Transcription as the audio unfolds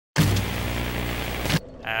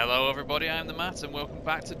Hello everybody, I'm the Matt and welcome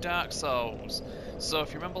back to Dark Souls. So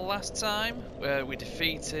if you remember last time, we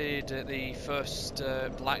defeated the first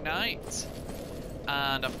Black Knight,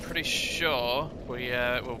 and I'm pretty sure we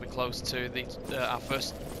will be close to our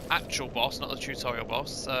first actual boss, not the tutorial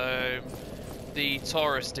boss, the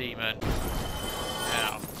Taurus Demon.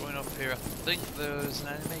 Now, going up here, I think there's an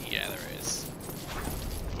enemy. Yeah, there is.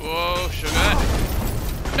 Whoa, sugar!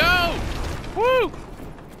 No! Woo!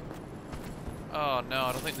 Oh no,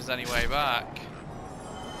 I don't think there's any way back.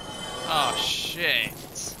 Oh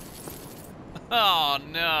shit. Oh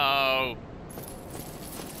no.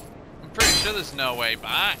 I'm pretty sure there's no way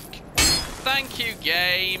back. Thank you,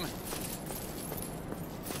 game.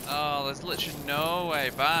 Oh, there's literally no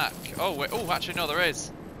way back. Oh wait, oh actually no, there is.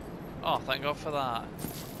 Oh, thank God for that.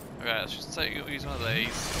 Okay, let's just use one of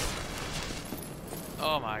these.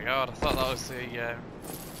 Oh my God, I thought that was the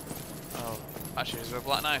oh, actually is there a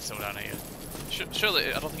Black Knight still down here?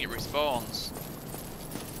 Surely, I don't think it respawns.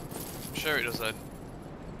 I'm sure it doesn't.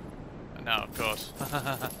 No, good.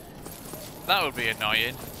 That would be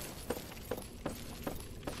annoying.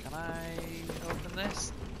 Can I open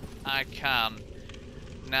this? I can.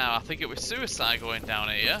 Now, I think it was suicide going down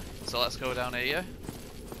here. So let's go down here.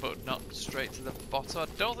 But not straight to the bottom. I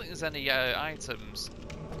don't think there's any items.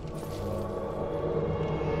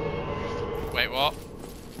 Wait, what?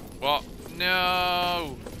 What?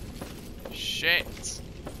 No! Shit.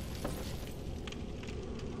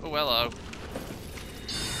 Oh, hello.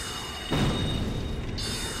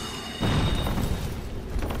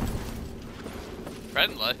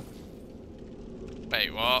 Friendly?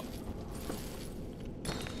 Wait, what?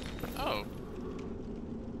 Oh.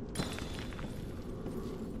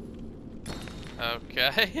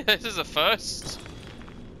 Okay, this is a first.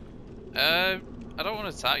 I don't want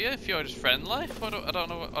to attack you if you're just friendly. I don't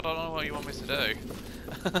know what you want me to do.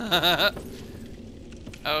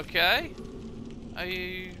 Okay. Are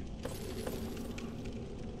you?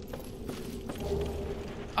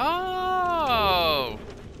 Oh.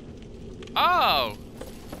 Oh.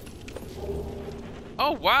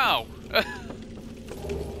 Oh wow.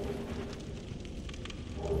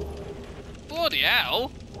 Bloody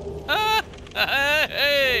hell.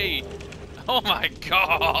 Hey. Oh my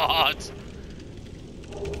God.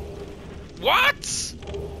 What?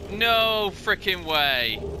 No freaking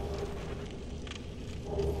way.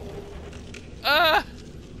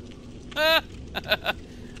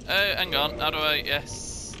 Hang on, how do I,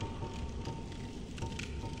 yes.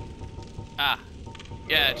 Ah,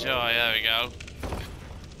 yeah, joy, there we go.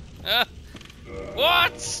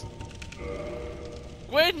 What?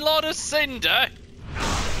 Gwyn, Lord of Cinder?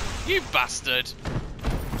 You bastard.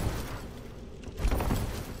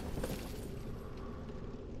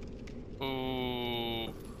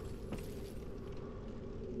 Ooh.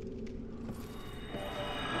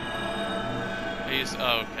 He's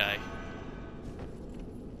okay.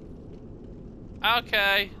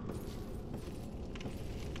 Okay.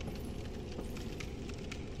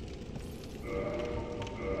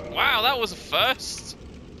 Wow, that was a first.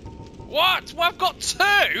 What? Well, I've got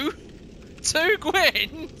two? Two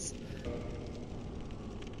Gwyns?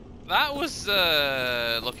 That was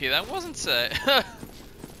lucky then, wasn't it?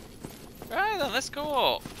 Right then, let's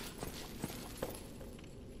go up.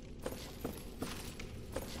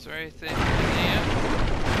 Is there anything in here?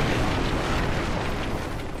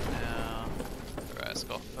 No. Right, let's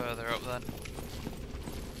go further up then.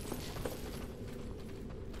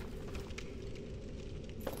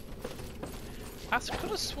 I could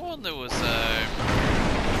have sworn there was oh,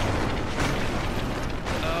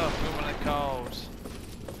 what are they called?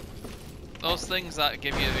 Those things that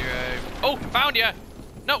give you your oh, found you!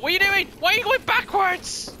 No, what are you doing? Why are you going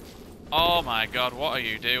backwards? Oh my God, what are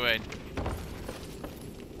you doing?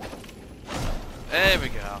 There we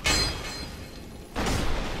go.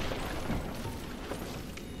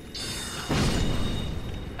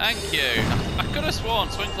 Thank you. I could have sworn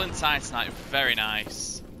Twinkling Titanite, very nice.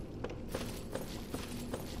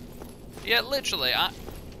 Yeah, literally,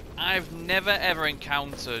 I've never ever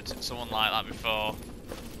encountered someone like that before.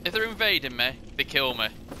 If they're invading me, they kill me.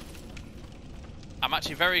 I'm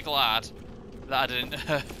actually very glad that I didn't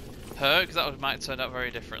hurt, because that might have turned out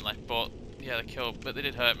very differently. But yeah, they killed, but they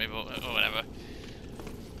did hurt me. But oh, whatever.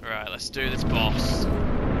 Right, let's do this boss.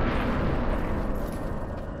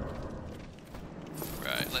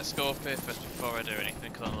 Right, let's go up here first before I do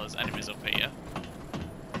anything, because there's enemies up here.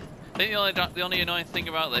 I think the only annoying thing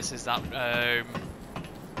about this is that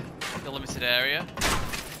the limited area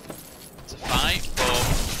to fight, but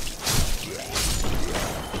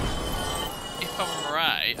if I'm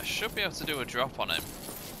right, I should be able to do a drop on him.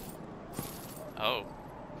 Oh.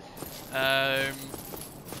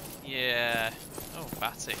 Yeah. Oh,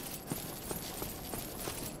 batty.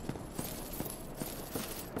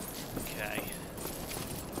 Okay.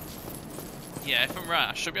 Yeah, if I'm right,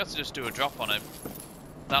 I should be able to just do a drop on him.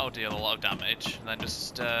 That'll deal a lot of damage, and then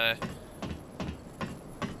just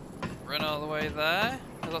run all the way there.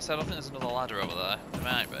 As I said, I don't think there's another ladder over there. There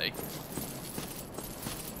might be.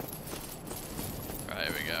 Right,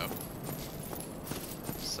 here we go.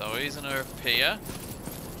 So he's gonna appear.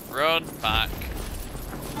 Run back.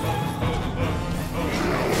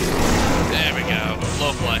 There we go.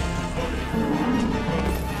 Lovely.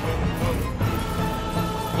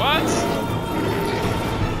 What?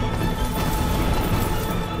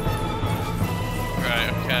 Right,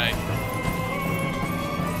 okay.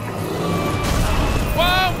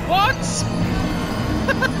 Whoa, what?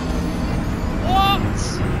 What?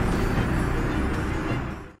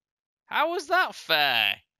 How was that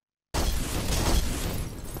fair?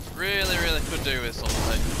 Really, really could do with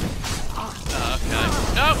something. Oh, okay.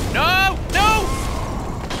 No, no, no!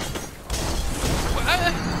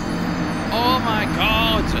 Oh my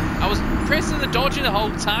god! I was pressing the dodging the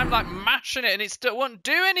whole time, like mashing it, and it still wouldn't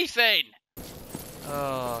do anything!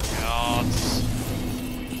 Oh god.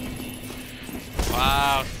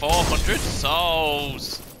 Wow, 400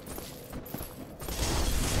 souls!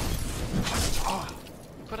 Oh,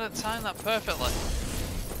 but I timed that perfectly.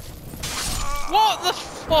 What the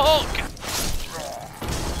fuck?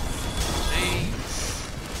 Jeez.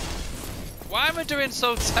 Why am I doing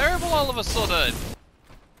so terrible all of a sudden?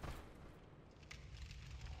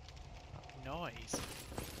 Noise.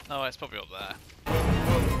 No, it's probably up there.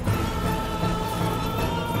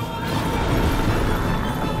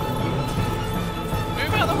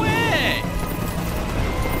 Move out of the way!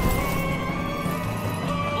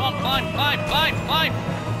 Come on, climb, climb, climb, climb!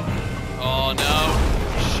 Oh no.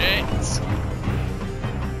 Shit.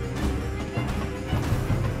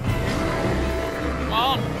 Come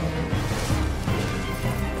on!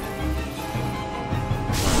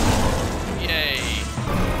 Yay!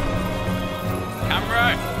 Camera!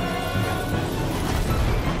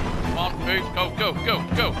 Come on, move! Go, go, go,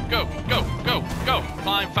 go, go, go, go, go!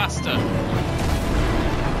 Climb faster!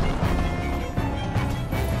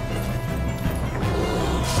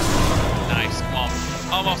 Nice, come on.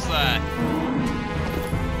 Almost there.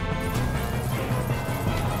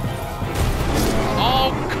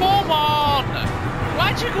 Oh, come on!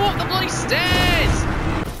 Why'd you go up the bloody stairs?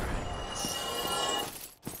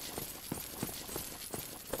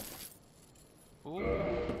 Ooh.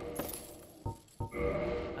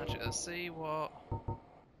 Actually, let's see what...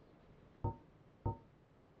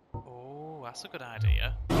 Oh, that's a good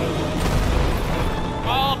idea. Come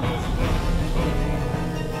on!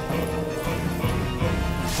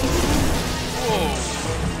 Whoa!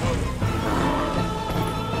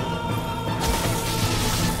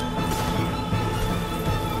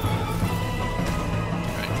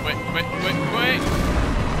 Quick, quick, quick, quick!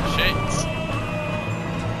 Shit!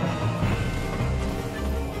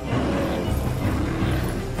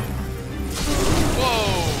 Whoa!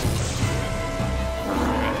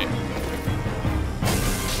 Right.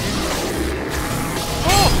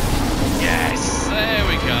 Oh! Yes! There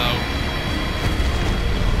we go!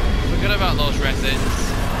 Forget about those resins.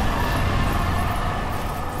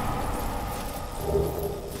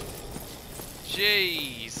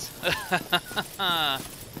 Jeez!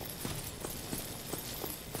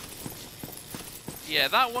 Yeah,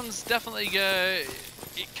 that one's definitely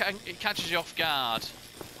it catches you off guard.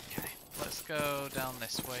 Okay, let's go down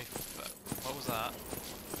this way. What was that?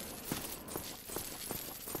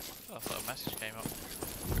 Oh, I thought a message came up.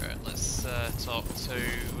 Right, let's talk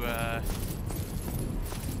to.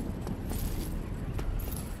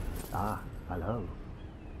 Ah, hello.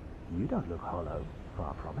 You don't look hollow,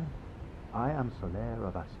 far from it. I am Solaire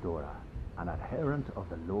of Astora, an adherent of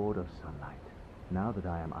the Lord of Sunlight. Now that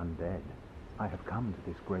I am undead, I have come to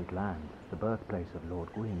this great land, the birthplace of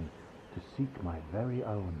Lord Gwyn, to seek my very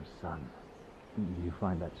own son. You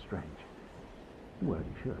find that strange? Well,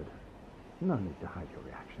 you should. No need to hide your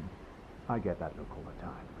reaction. I get that look all the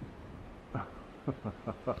time.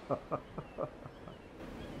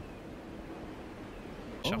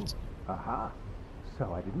 Shot. Oh, aha.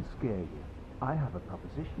 So I didn't scare you. I have a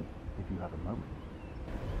proposition, if you have a moment.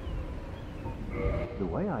 The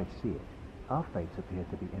way I see it, our fates appear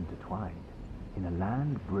to be intertwined. In a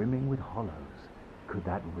land brimming with hollows, could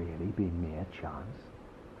that really be mere chance?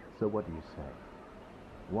 So what do you say?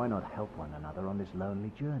 Why not help one another on this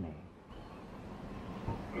lonely journey?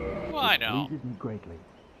 Why not? It pleases me greatly.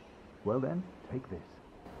 Well then, take this.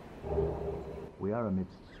 We are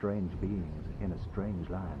amidst strange beings in a strange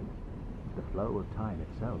land. The flow of time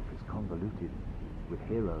itself is convoluted. with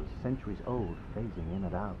heroes centuries old phasing in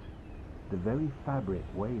and out. The very fabric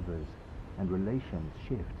wavers, and relations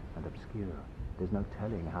shift and obscure. There's no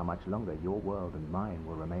telling how much longer your world and mine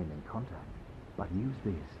will remain in contact. But use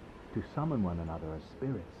this to summon one another as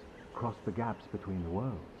spirits, cross the gaps between the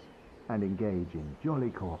worlds, and engage in jolly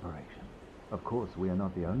cooperation. Of course, we are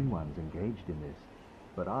not the only ones engaged in this,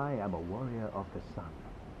 but I am a warrior of the sun.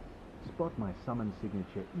 Spot my summon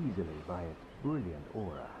signature easily by its brilliant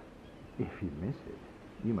aura. If you miss it,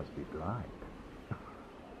 you must be blind.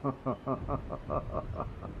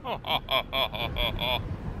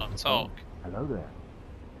 Don't talk. Hello there.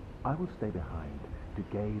 I will stay behind to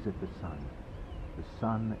gaze at the sun. The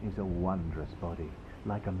sun is a wondrous body,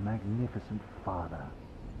 like a magnificent father.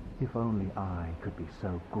 If only I could be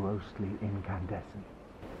so grossly incandescent.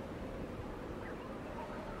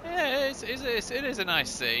 Yeah, it is a nice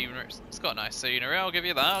scene. It's got a nice scenery. I'll give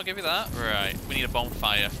you that. I'll give you that. Right, we need a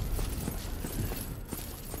bonfire.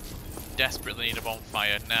 Desperately need a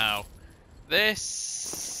bonfire now.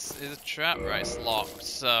 This is a trap. Right, it's locked.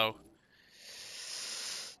 So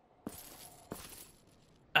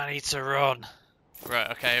I need to run.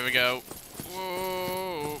 Right. Okay. Here we go.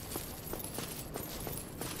 Whoa.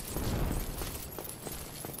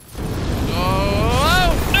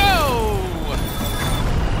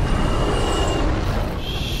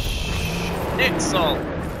 Nixel!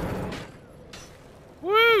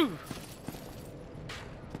 Woo!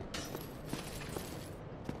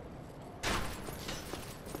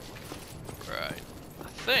 Right. I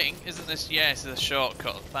think, isn't this? Yes, it's a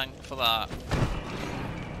shortcut. Thank for that.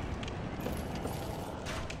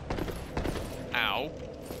 Ow.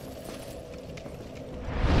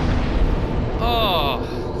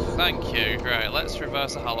 Oh, thank you. Right, let's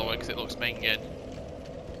reverse the Halloween because it looks minging.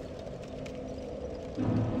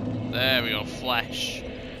 There we go, flesh.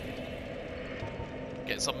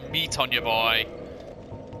 Get some meat on you, boy.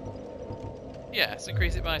 Yes,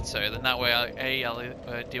 increase it by 2, then that way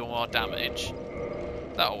I'll deal more damage.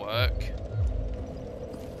 That'll work.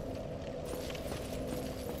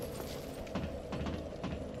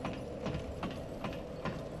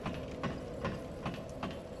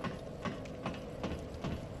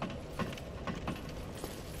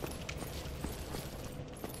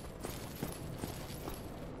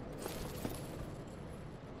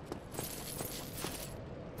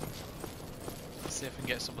 See if I can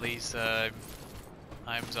get some of these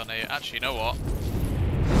items on here. Actually, you know what?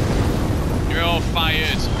 You're all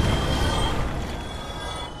fired.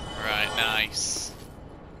 Right, nice.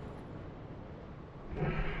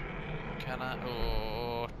 Can I?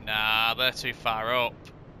 Oh, nah, they're too far up.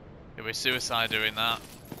 It'll be suicide doing that.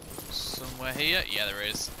 Somewhere here? Yeah, there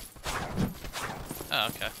is. Oh,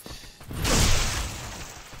 okay.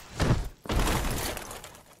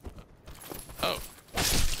 Oh,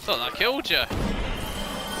 thought that killed you.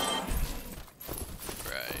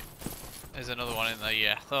 There's another one in there,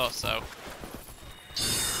 yeah, thought so.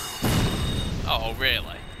 Oh,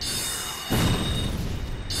 really?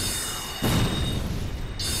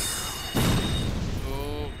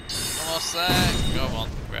 Ooh, almost there. Come on.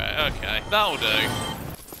 Right, okay, that'll do.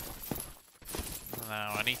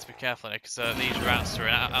 Now, I need to be careful here, because these rats are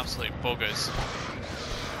absolute buggers.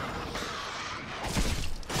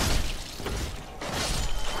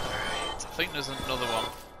 Right, I think there's another one.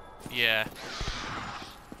 Yeah.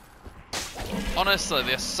 Honestly,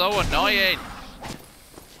 they're so annoying.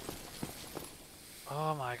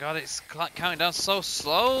 Oh my god, it's counting down so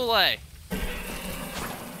slowly.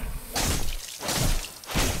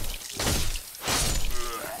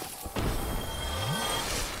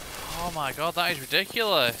 Oh my god, that is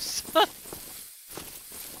ridiculous.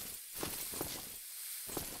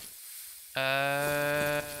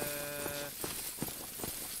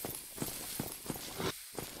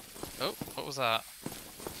 Oh, what was that?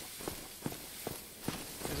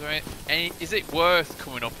 Is it worth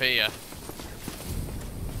coming up here?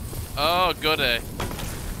 Oh, goody.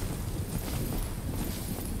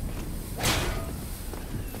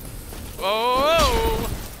 Oh!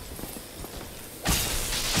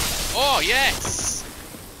 Oh, yes!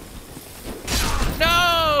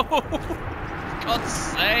 No! For God's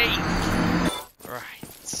sake!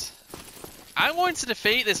 Right. I'm going to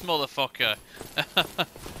defeat this motherfucker.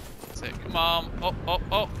 That's it. Come on. Up, up,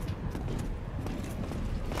 up.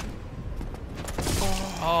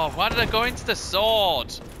 Oh, why did I go into the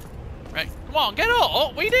sword? Right, come on, get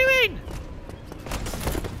up! What are you doing?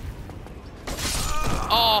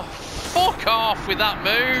 Oh, fuck off with that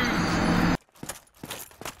move!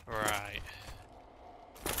 Right.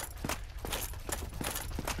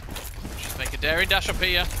 Just make a daring dash up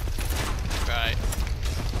here. Right.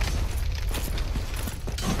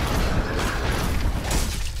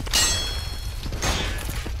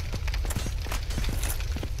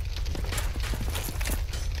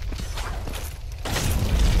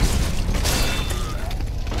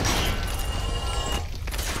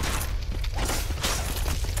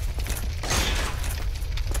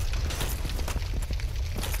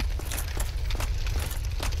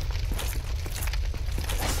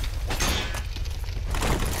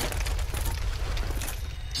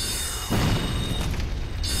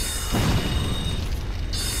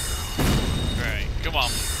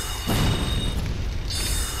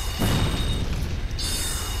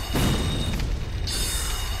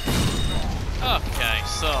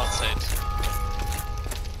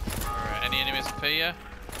 enemies up here?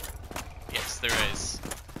 Yes, there is.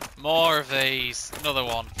 More of these. Another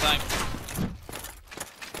one. Thank.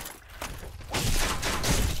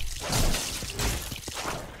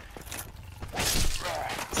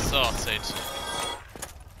 Sorted.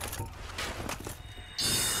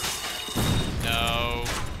 No.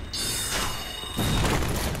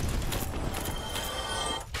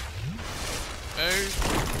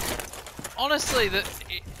 Move. Honestly,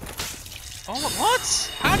 oh,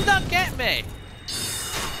 what? How did that get me?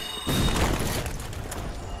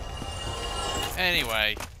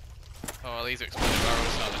 Anyway. Oh, well, these are explosive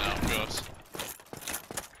arrows now. Good.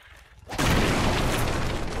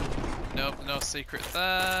 Nope, no secret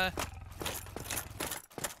there.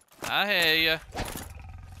 I hear ya.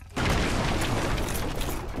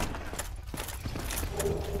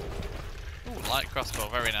 Ooh, light crossbow,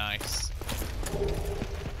 very nice.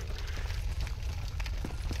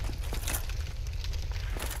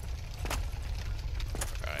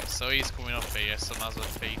 Right, so he's coming up here, so might as well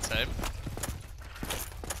defeat him.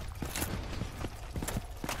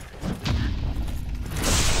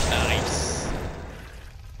 Nice.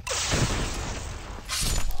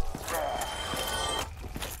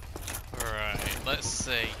 Right, let's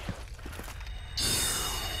see.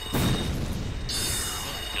 Oh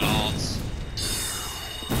god.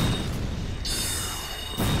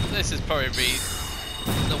 This is probably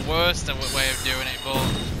the worst way of doing it, but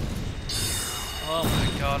oh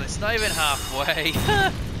my god, it's not even halfway.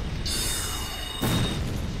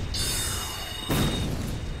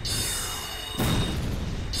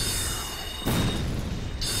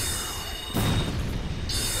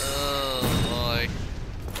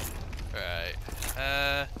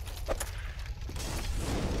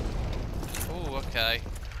 Okay.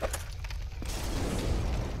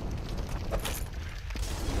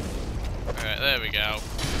 Alright, there we go.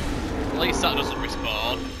 At least that doesn't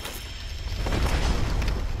respawn.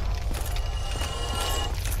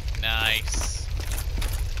 Nice.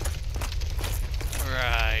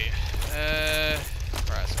 Right. Right,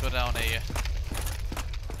 let's go down here.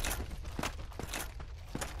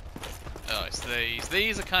 Oh, it's these.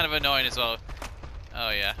 These are kind of annoying as well. Oh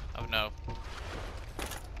yeah, oh no.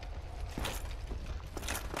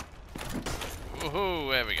 Woohoo,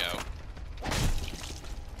 there we go.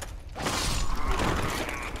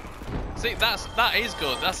 See, that is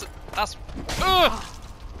good. That's ugh!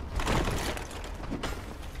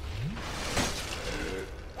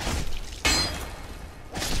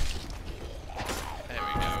 There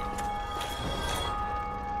we go.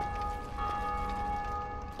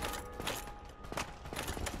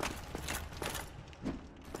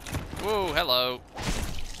 Whoa, hello.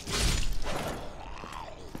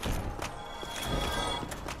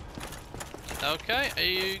 Okay, are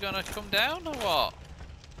you gonna come down or what?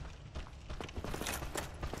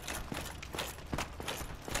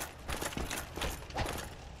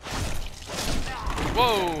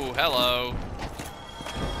 Whoa, hello.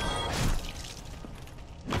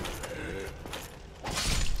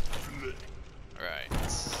 Right.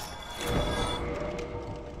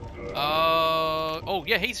 Oh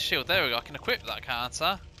yeah, he's a shield. There we go. I can equip that, can't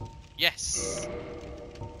I? Yes.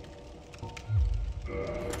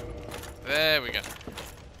 There we go.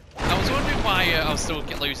 I was wondering why I was still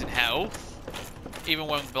losing health, even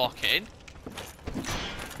when blocking.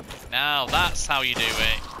 Now that's how you do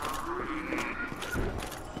it.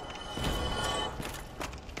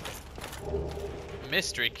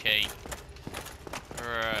 Mystery key.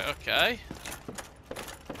 Right, okay.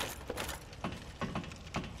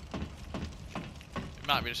 It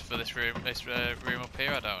might be just for this room up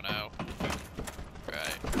here, I don't know.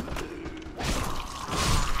 Right.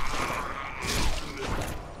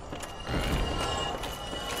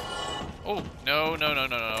 Oh, no,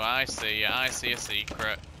 I see a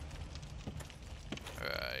secret.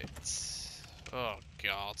 Right. Oh,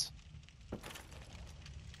 God.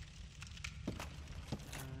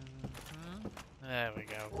 There we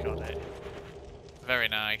go, got it. Very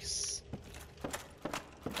nice.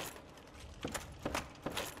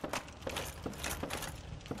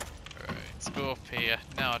 Right, let's go up here.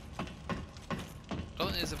 Now, I don't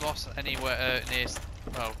think there's a boss anywhere near...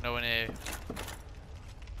 Oh, nowhere near...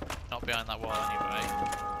 Not behind that wall anyway.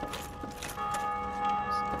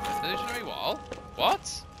 Illusionary wall?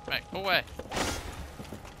 What? Right, go away.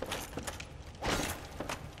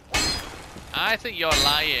 I think you're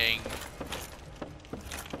lying.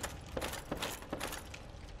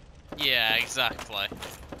 Yeah, exactly.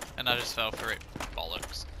 And I just fell for it.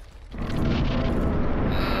 Bollocks.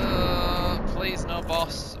 Please no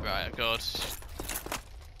boss. Right, good.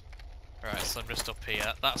 Right, so I'm just up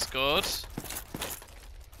here. That's good.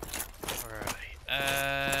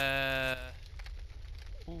 Right.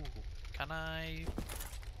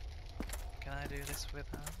 Can I do this with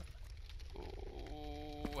her?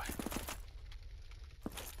 Ooh.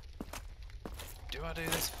 Do I do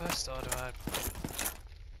this first or do I?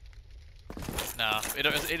 No, it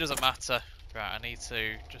doesn't matter. Right, I need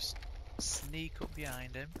to just sneak up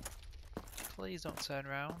behind him. Please don't turn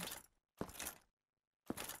around.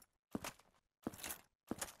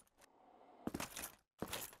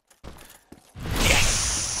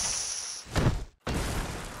 Yes!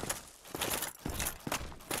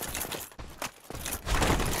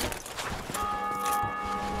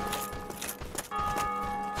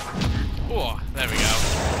 Oh, there we go.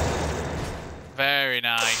 Very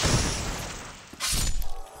nice.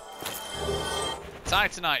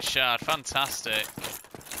 Titanite shard, fantastic.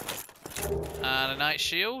 And a night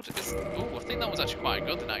shield. Oh, I think that was actually quite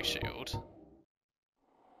good, the night shield.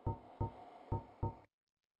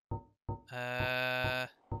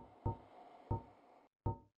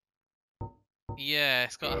 Yeah,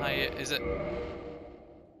 it's got a higher. Is it?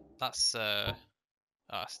 That's oh,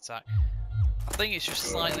 that's attack. I think it's just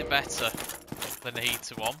slightly better than the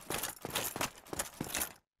heater one.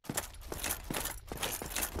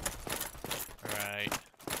 Right.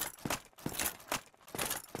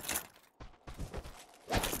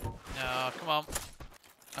 No, come on.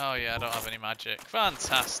 Oh yeah, I don't have any magic.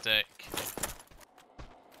 Fantastic.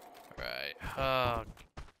 Right. Oh.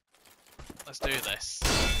 Let's do this.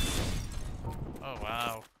 Oh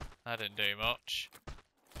wow. That didn't do much.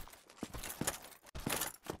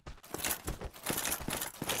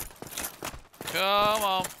 Come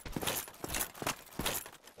on.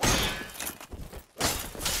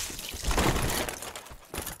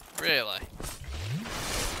 Really?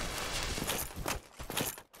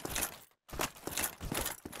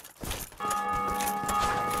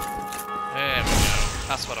 There we go.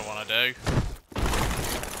 That's what I want to do.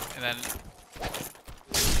 And then...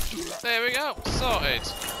 There we go. Sorted.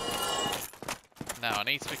 Now, I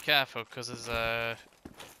need to be careful because there's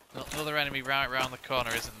another enemy right around the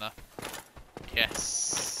corner, isn't there?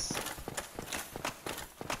 Yes.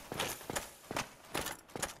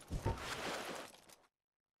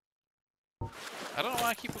 I don't know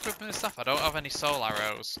why I keep equipping this stuff. I don't have any soul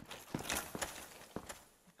arrows.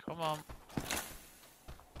 Come on.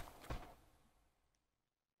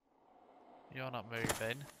 You're not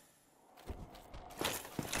moving.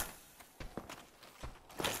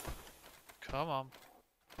 Come on.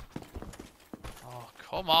 Oh,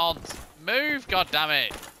 come on. Move,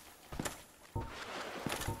 goddammit.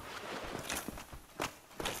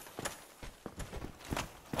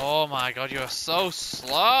 Oh my god, you are so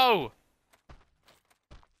slow.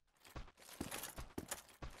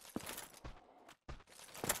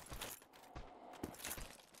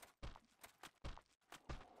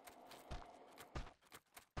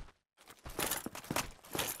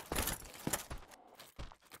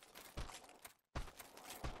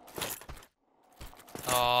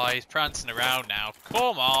 Oh, he's prancing around now.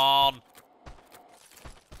 Come on!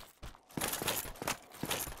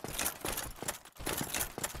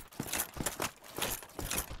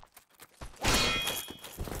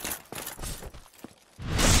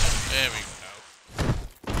 There we go.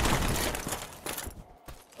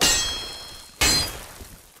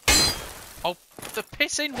 Oh, the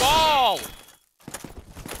pissing wall!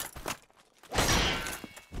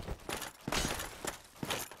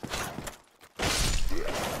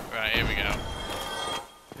 Right, here we go.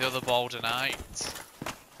 The other boulder knight.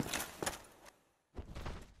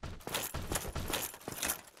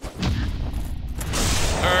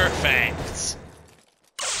 Perfect!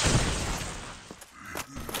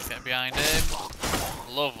 Get behind him.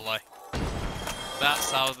 Lovely.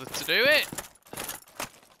 That's how to do it.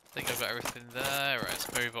 I think I've got everything there. Right, let's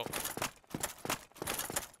move up.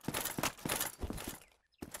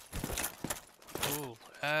 Ooh,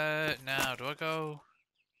 now do I go?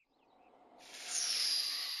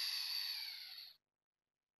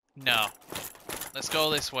 No. Let's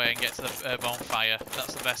go this way and get to the bonfire.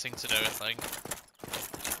 That's the best thing to do, I think.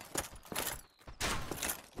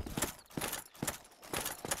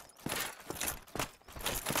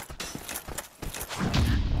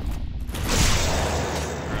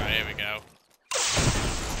 Right, here we go.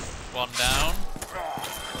 One down.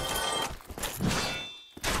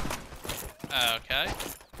 Okay.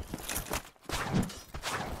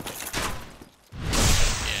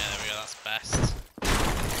 Yeah, there we go, that's best.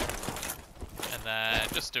 And then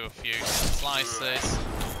just do a few slices.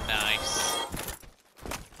 Nice.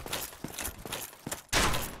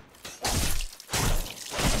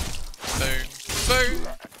 Boom. Boom!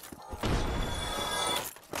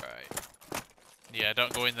 Right. Yeah,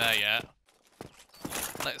 don't go in there yet.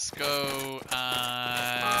 Let's go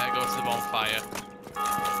go to the bonfire.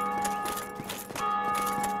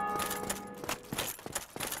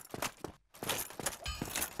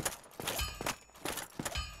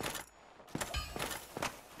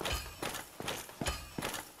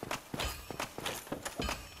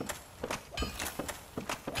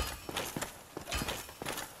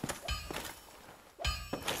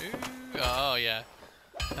 Ooh, oh yeah.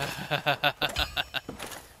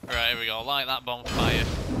 Right, here we go. Light that bonfire.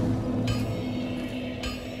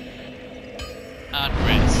 And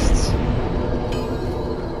wrists.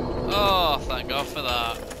 Oh, thank God for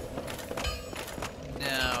that.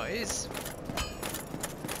 Now, is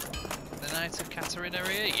the Knight of Katarina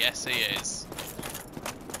here? Yes, he is.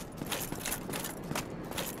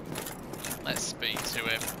 Let's speak to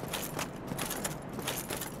him.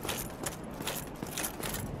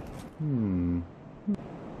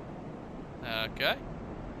 Okay.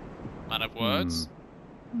 Man of words.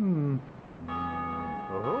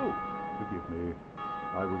 Oh, forgive me.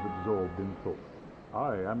 I was absorbed in thought.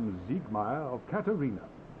 I am Siegmeyer of Katarina.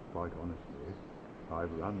 Quite honestly,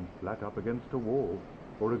 I've run flat up against a wall,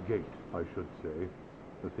 or a gate, I should say.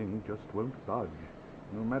 The thing just won't budge,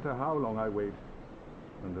 no matter how long I wait.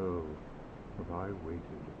 And oh, have I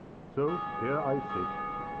waited. So here I sit,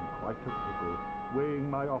 in quite a pickle, weighing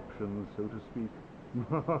my options, so to speak.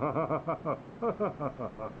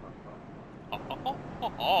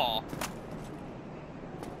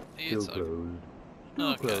 Still closed.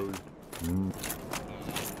 Still closed.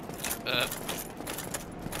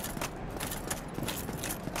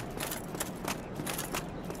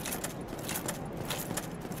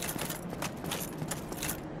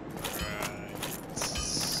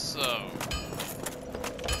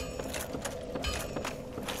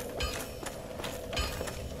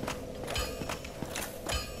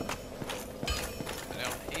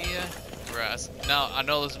 Now, I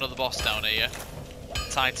know there's another boss down here.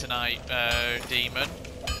 Titanite demon.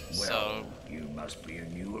 Well, so you must be a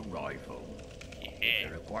new arrival. Yeah. If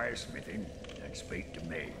you require smithing, then speak to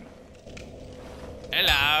me.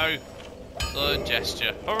 Hello. Good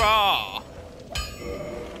gesture. Hurrah!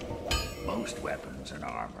 Most weapons and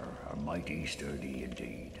armor are mighty sturdy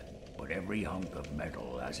indeed, but every hunk of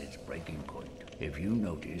metal has its breaking point. If you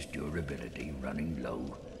notice durability running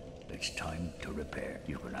low, it's time to repair.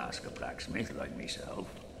 You can ask a blacksmith like myself,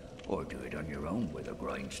 or do it on your own with a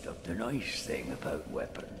grindstone. The nice thing about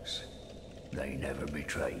weapons, they never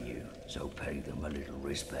betray you, so pay them a little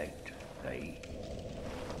respect, eh?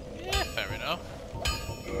 Yeah, fair enough.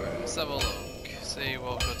 Right, let's have a look. See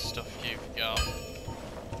what good stuff you've got.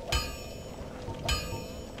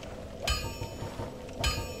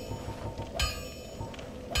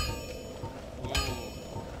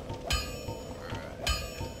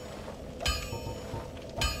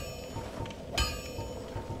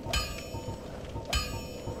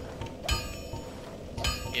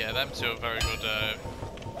 Yeah, them two are very good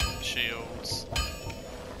shields.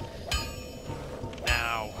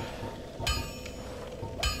 Now,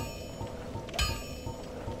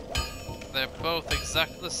 they're both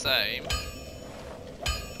exactly the same.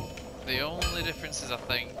 The only difference is, I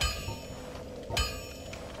think,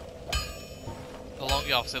 the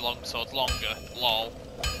longer, obviously long sword's longer, lol.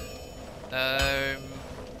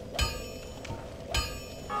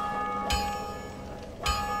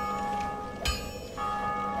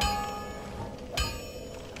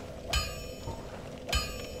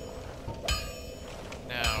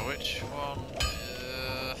 Which one?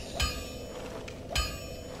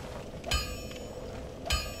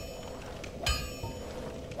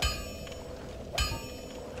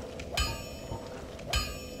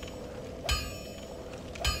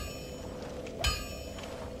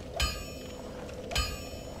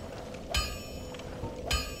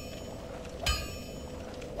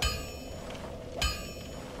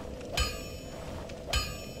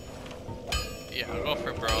 Yeah, I'll go for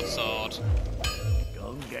a broadsword.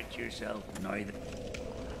 Don't get yourself neither.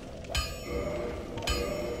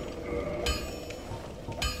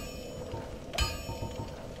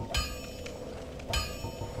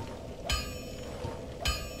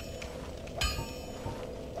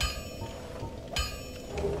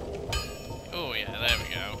 Oh yeah, there we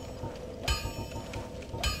go.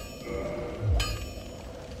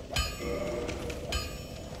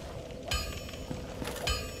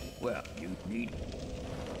 Well, you need...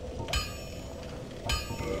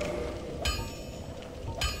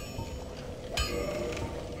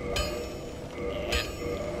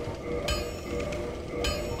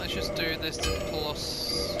 Let's just do this to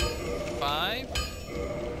 +5.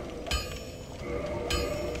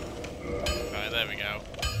 Right, there we go.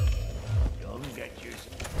 Don't get yourself...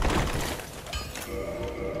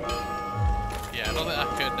 Yeah, I don't think I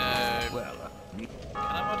can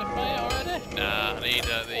I need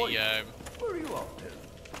the Where are you off to?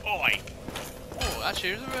 Oi! Oh,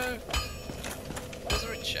 actually, was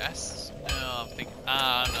there a chest? No, I'm thinking.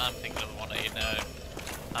 I'm thinking of the one in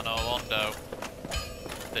Anolondo,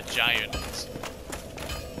 the giant.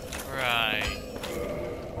 Right.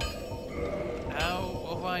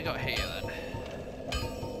 What have I got here then?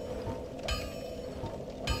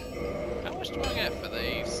 How much do I get for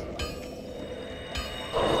these?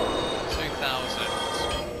 2,000.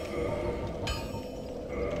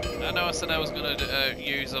 I know I said I was going to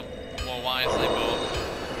use them more wisely, but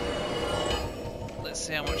let's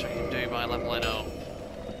see how much I can do by leveling up.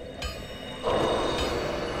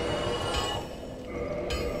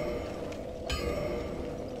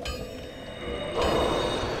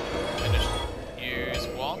 Use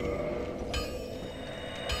one.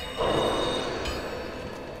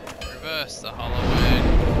 Reverse the hollowing.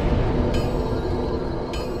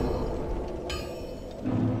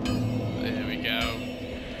 There we go.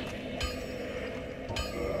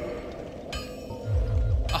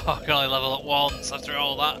 Oh, I can only level up once after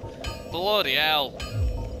all that. Bloody hell.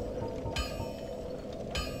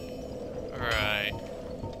 Right.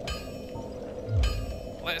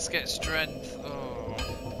 Let's get strength. Oh.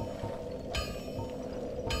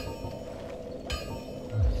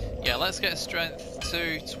 Yeah, let's get strength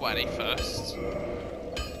to 20 first.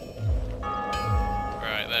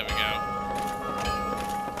 Right, there we go.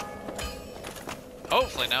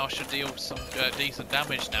 Hopefully now I should deal some decent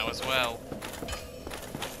damage now as well.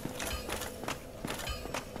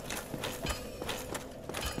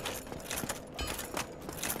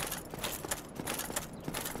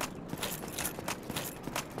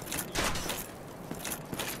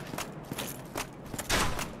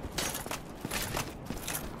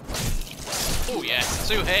 Oh yes,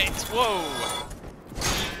 2 hits, whoa!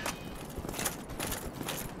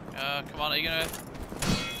 Come on, are you gonna...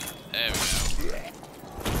 There we go.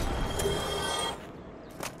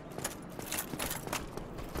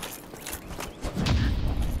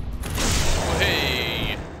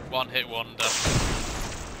 Hey! One hit wonder.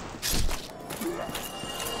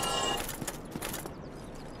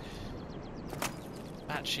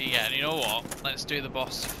 Actually, yeah, you know what? Let's do the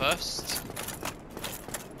boss first.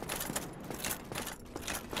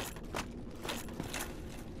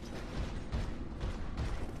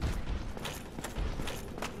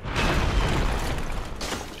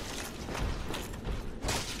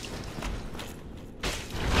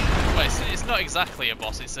 It's not exactly a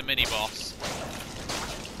boss, it's a mini boss.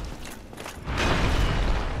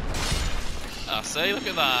 Ah, see, look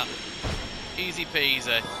at that. Easy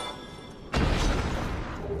peasy.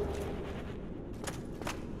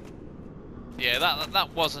 Yeah,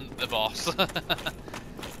 that wasn't the boss.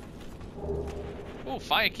 Oh,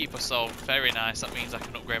 Firekeeper soul, very nice. That means I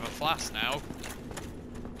can upgrade my flask now.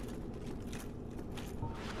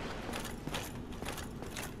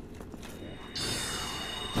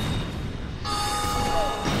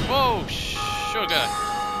 Whoa, sugar!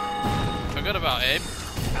 Forgot about him.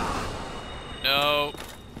 No.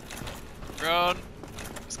 Run.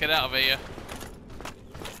 Let's get out of here.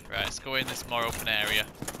 Right, let's go in this more open area.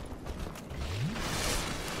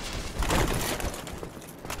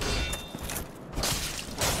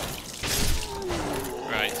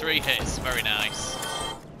 Right, 3 hits, very nice.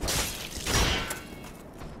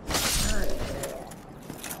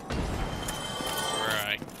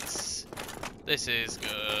 Right. This is good.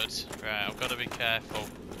 Right, I've got to be careful.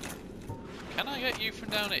 Can I get you from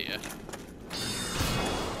down here?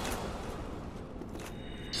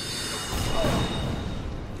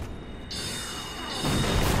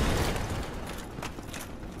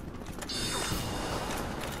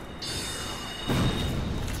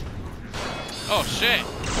 Oh shit!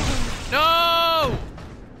 No!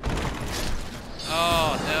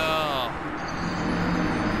 Oh no!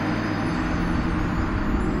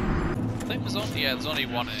 I think there's only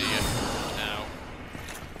one in here now.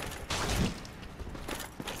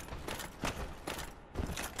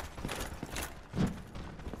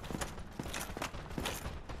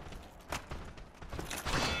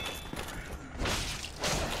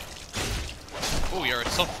 Oh, you're a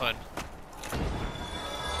tough one.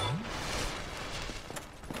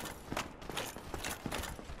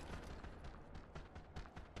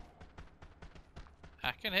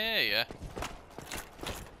 I can hear you.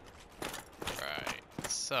 Right,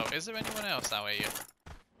 so is there anyone else out here?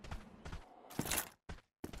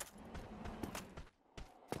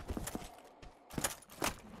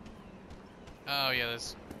 Oh yeah,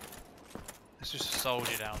 there's just a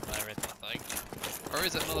soldier down there, isn't there, I think? Or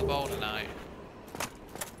is it another boulder knight?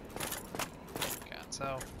 Can't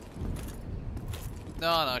tell.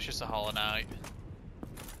 No, it's just a hollow knight.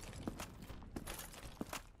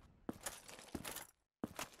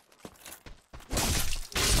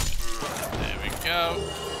 go.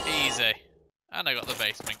 Easy. And I got the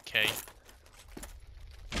basement key.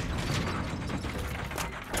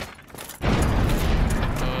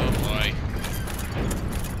 Oh boy.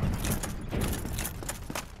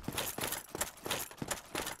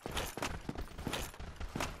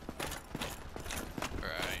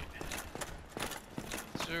 Right.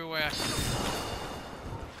 Is there a way I can...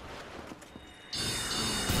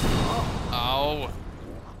 Oh.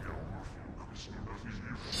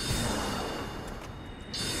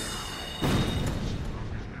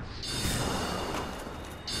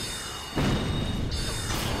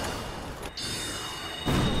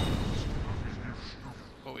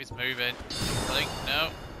 Oh, he's moving. I think, no.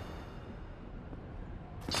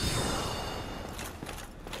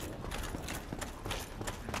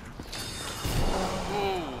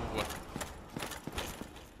 Ooh.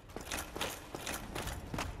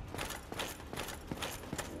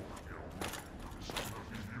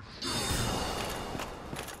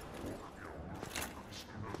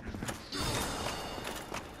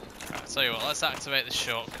 Right, tell you what, let's activate the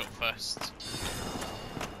shortcut first.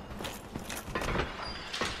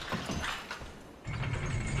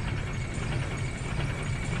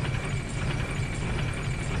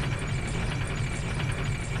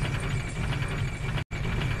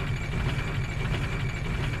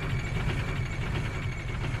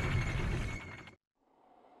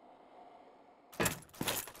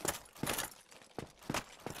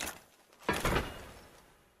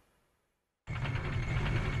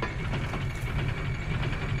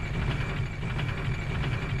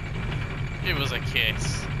 It was a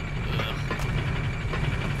kiss. Ugh.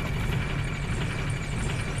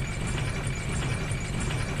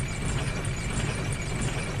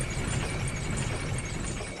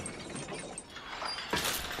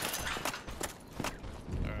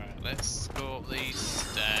 Alright, let's go up these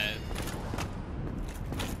stairs.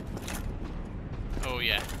 Oh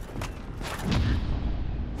yeah.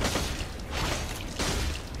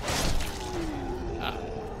 Ah,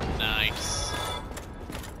 nice.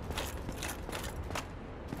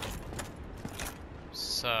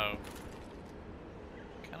 So,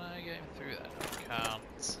 can I get him through that? No, I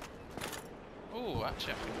can't. Oh,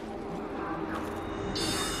 actually.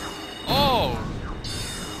 Oh!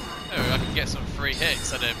 Oh, I can get some free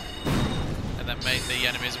hits at him. And then make the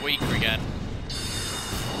enemies weaker again.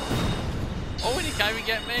 Oh, and he can't even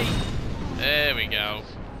get me! There we go.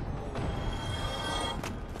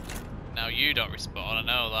 Now you don't respawn, I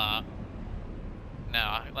know that.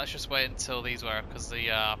 Now, let's just wait until these wear, because they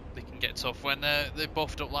can get tough when they're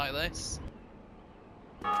buffed up like this.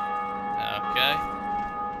 Okay.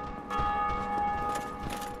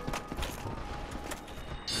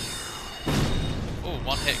 Oh,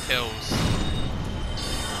 one hit kills.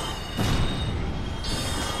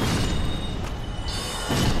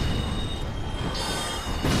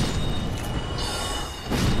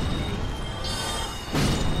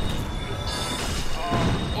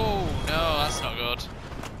 Oh no, that's not good.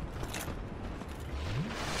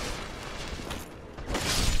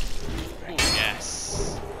 Oh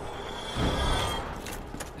yes.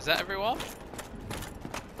 Is that everyone?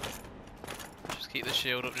 Just keep the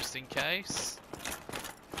shield up just in case.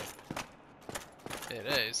 It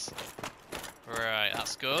is. Right,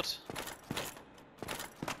 that's good.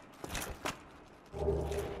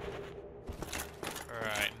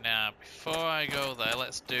 Right, now before I go there,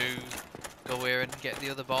 let's go here and get the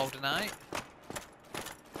other Baldenite.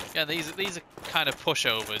 Yeah, these are kind of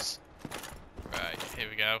pushovers. Right, here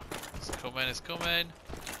we go. It's coming, it's coming.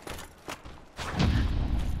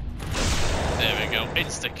 There we go,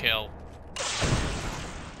 insta kill.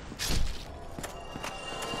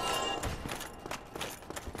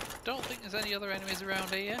 Don't think there's any other enemies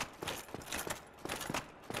around here.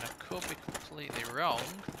 I could be completely wrong,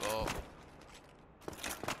 but...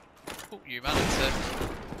 Oh, humanity.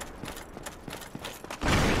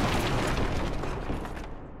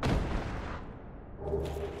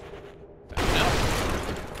 Fair enough.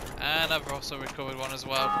 And I've also recovered one as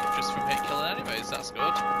well, just from hit killing enemies, that's good.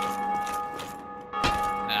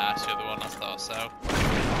 Nah, that's the other one, I thought so.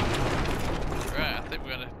 Right, I think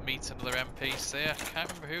we're going to meet another NPC. I can't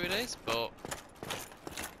remember who it is, but...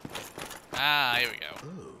 Ah, here we go.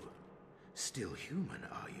 Oh, still human,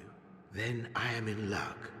 are you? Then I am in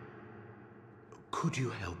luck. Could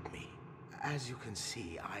you help me? As you can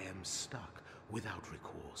see, I am stuck without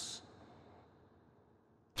recourse.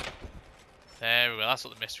 There we go, that's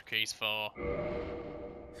what the mystery key's for.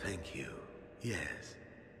 Thank you. Yes,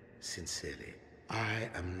 sincerely. I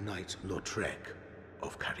am Knight Lautrec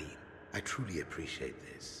of Karim. I truly appreciate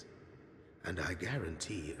this. And I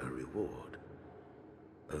guarantee a reward.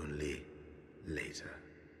 Only later.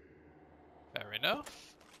 Fair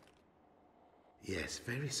enough. Yes,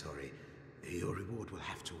 very sorry. Your reward will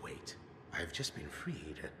have to wait. I've just been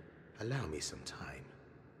freed. Allow me some time.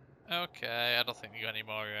 Okay, I don't think you got any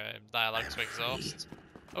more dialogue to exhaust.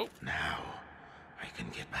 Oh. Now, I can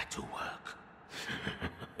get back to work.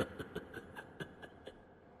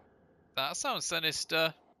 That sounds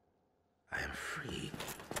sinister. I am free.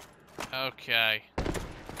 Okay.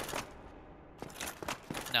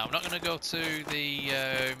 Now, I'm not going to go to the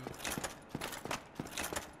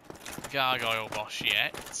gargoyle boss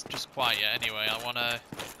yet. Just quite yet, anyway. I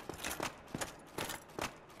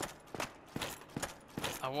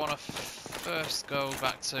want to first go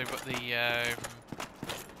back to the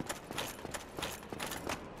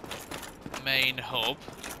main hub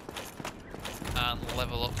and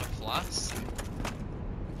level up the flask.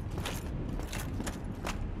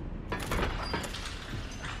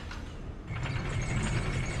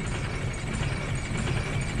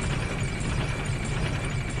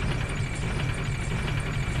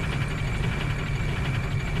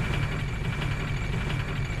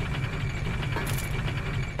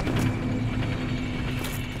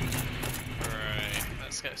 Right,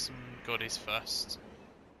 let's get some goodies first.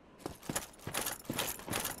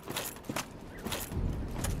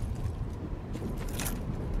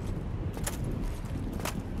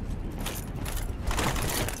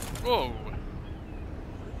 Whoa!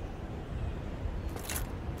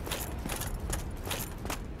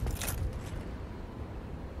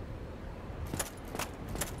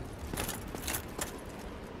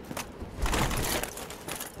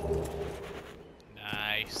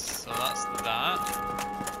 Nice, so that's that.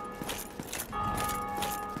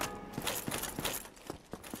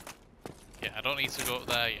 Yeah, I don't need to go up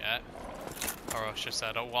there yet. Or I should say,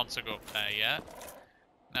 I don't want to go up there yet.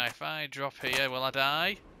 Now if I drop here, will I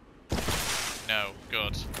die? No,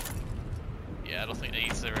 good. Yeah, I don't think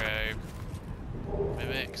these are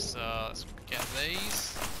mimics, so let's get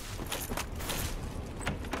these.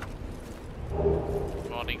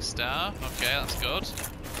 Morning Star, okay, that's good.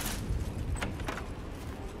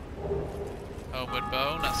 Homeward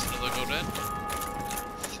Bone, that's another good one.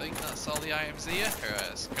 I think that's all the items here. Alright,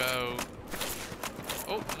 let's go.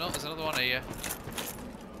 Oh, no, there's another one here.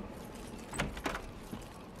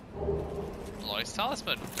 Lloyd's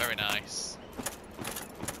Talisman, very nice.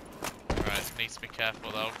 Right, need to be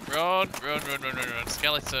careful though. Run, run, run, run, run, run.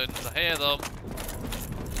 Skeletons, I hear them.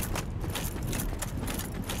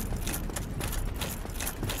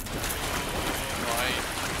 Right.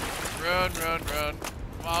 Run, run, run.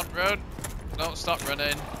 Come on, run. Don't stop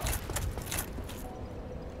running.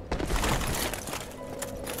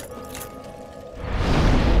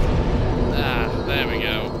 Ah, there we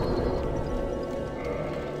go.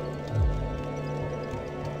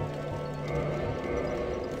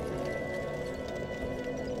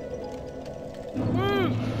 Woo!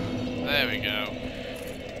 There we go.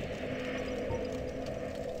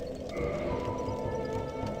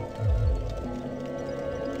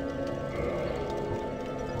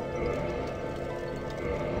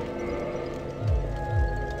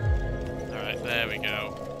 Alright, there we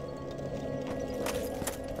go.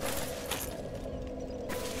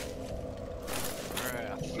 Right,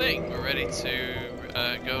 I think we're ready to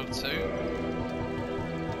go to...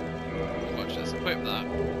 Watch, let's equip that.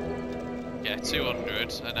 Yeah,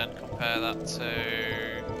 200, and then compare that to...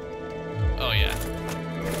 Oh yeah.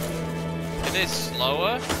 It is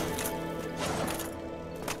slower,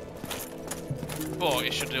 but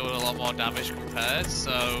it should do a lot more damage compared,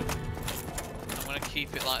 so I'm going to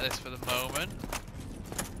keep it like this for the moment.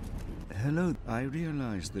 Hello. I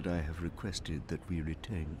realize that I have requested that we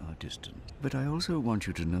retain our distance, but I also want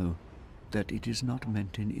you to know that it is not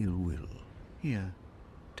meant in ill will. Here,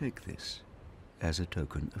 take this as a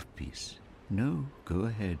token of peace. No, go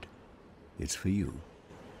ahead. It's for you.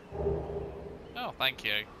 Oh, thank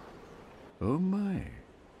you. Oh my,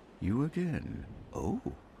 you again. Oh,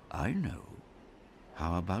 I know.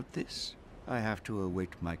 How about this? I have to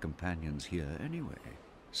await my companions here anyway.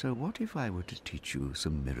 So what if I were to teach you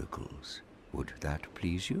some miracles? Would that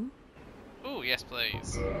please you? Oh, yes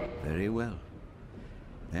please. Very well.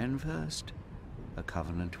 Then first, a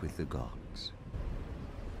covenant with the gods.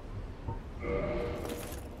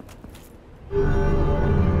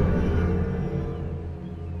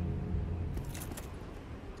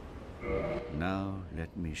 Now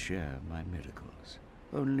let me share my miracles.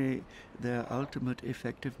 Only their ultimate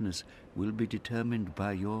effectiveness will be determined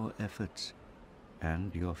by your efforts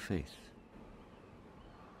and your faith.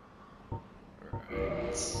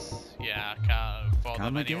 Right. Yeah, I can't afford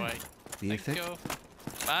them anyway. The Thank effect. you.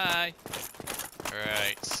 Bye.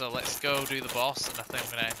 Right, so let's go do the boss, and I think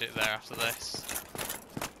I'm going to end it there after this.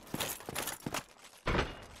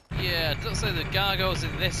 Yeah, I'd say the gargoyles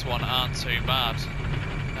in this one aren't too bad.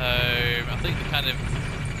 I think they kind of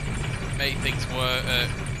make things work.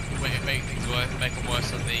 Make them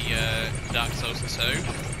worse than the Dark Souls 2.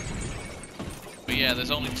 But yeah,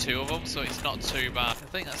 there's only 2 of them, so it's not too bad. I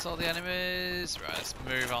think that's all the enemies. Right, let's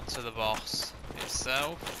move on to the boss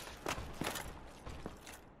itself.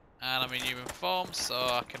 And I'm in human form, so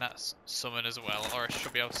I can summon as well, or I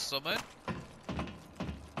should be able to summon.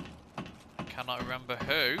 I cannot remember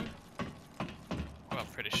who. Well, I'm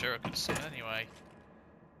pretty sure I can summon anyway.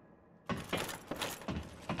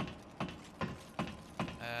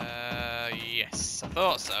 Yes, I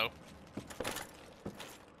thought so.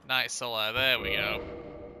 Night Solar, there we go.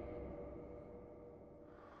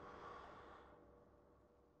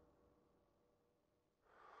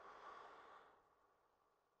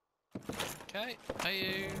 Okay,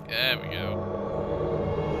 there we go.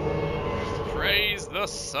 Praise the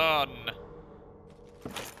sun.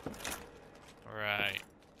 Right.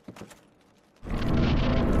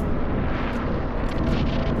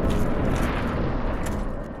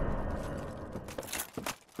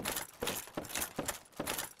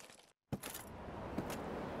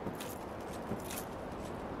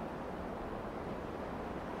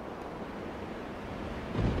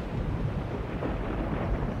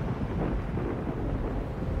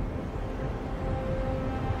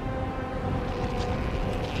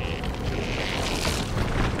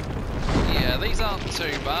 These aren't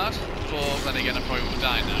too bad, but then again I probably will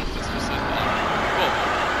die now because I said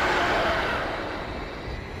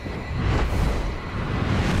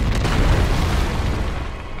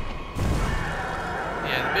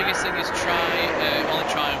yeah, the biggest thing is only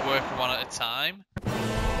try and work one at a time.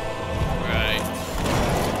 Right.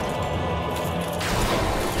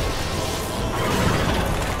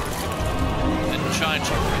 And try and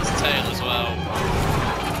chop off its tail as well.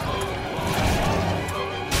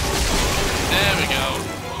 There we go.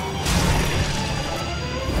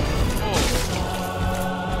 Oh.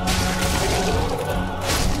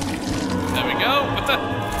 There we go. What the?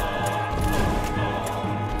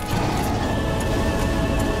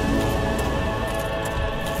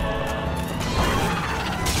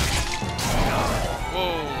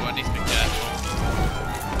 Whoa, I need to be careful.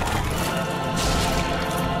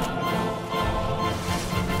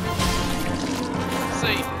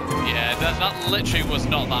 See? Yeah, that literally was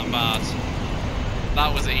not that bad.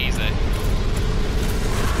 That was easy.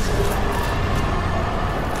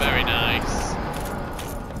 Very nice.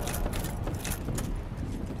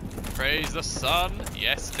 Praise the sun.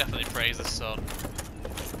 Yes, definitely praise the sun.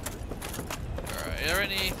 Alright, is there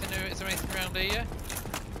anything around here?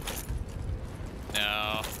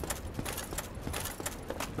 No.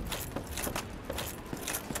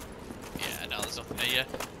 Yeah, no, there's nothing here.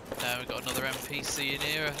 Now we've got another NPC in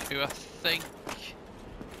here who I think...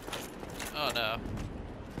 Oh no.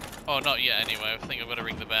 Oh, not yet anyway. I think I've got to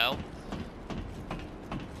ring the bell.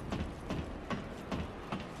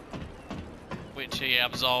 Which he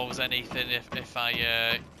absolves anything if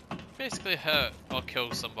I basically hurt or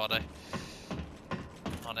kill somebody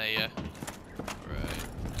on a right.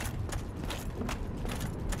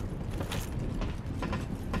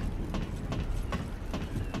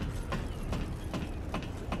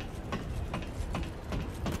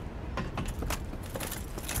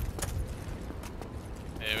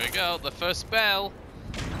 Here we go, the first bell.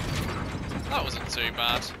 That wasn't too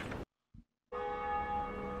bad.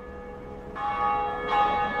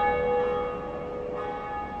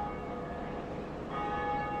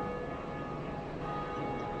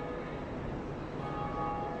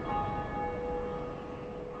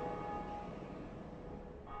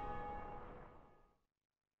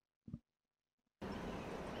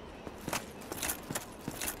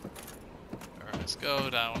 Alright, let's go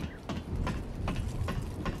down.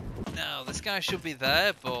 Now, this guy should be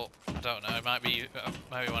there, but I don't know, it might be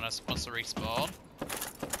maybe when I wants to respawn.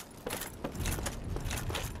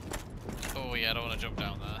 Oh yeah, I don't want to jump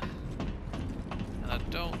down there. And I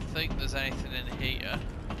don't think there's anything in here.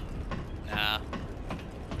 Nah.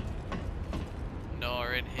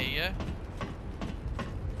 Nor in here.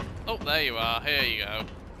 Oh, there you are, here you go.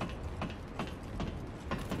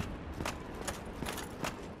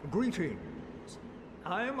 Greetings.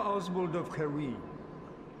 I am Oswald of Kareem,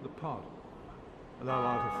 the Pardon. Thou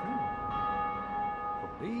art a friend. For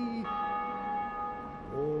thee,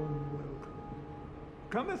 warm welcome.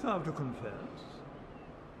 Cometh thou to confess,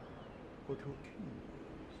 or to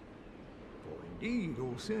accuse? For indeed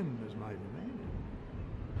all sin is my domain.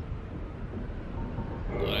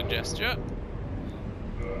 Not a gesture.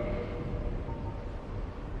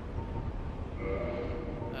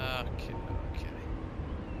 Okay.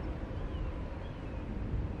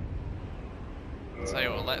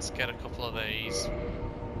 let's get a couple of these.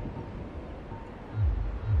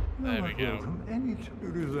 No There we go. From any to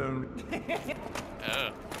his own.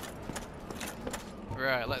 Oh.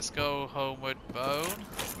 Right, let's go homeward bound.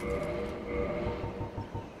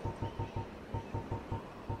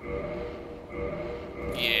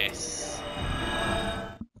 Yes.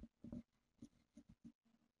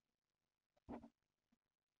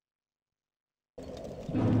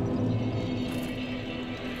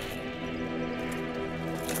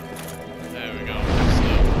 There we go.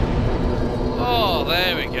 Oh,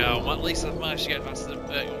 there we go. Well, at least I've managed to get past the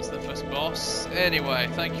first boss. Anyway,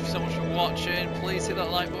 thank you so much for watching. Please hit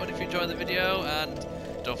that like button if you enjoyed the video, and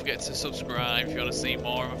don't forget to subscribe if you want to see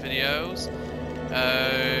more of my videos.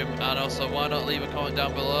 And also, why not leave a comment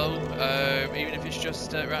down below, even if it's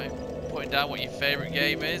just putting down what your favourite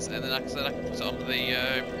game is, and then like I said, I can put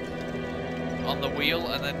it on the wheel,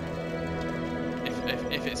 and then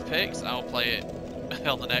if it's picked, I'll play it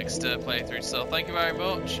on the next playthrough. So thank you very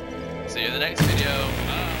much. See you in the next video.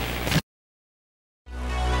 Bye.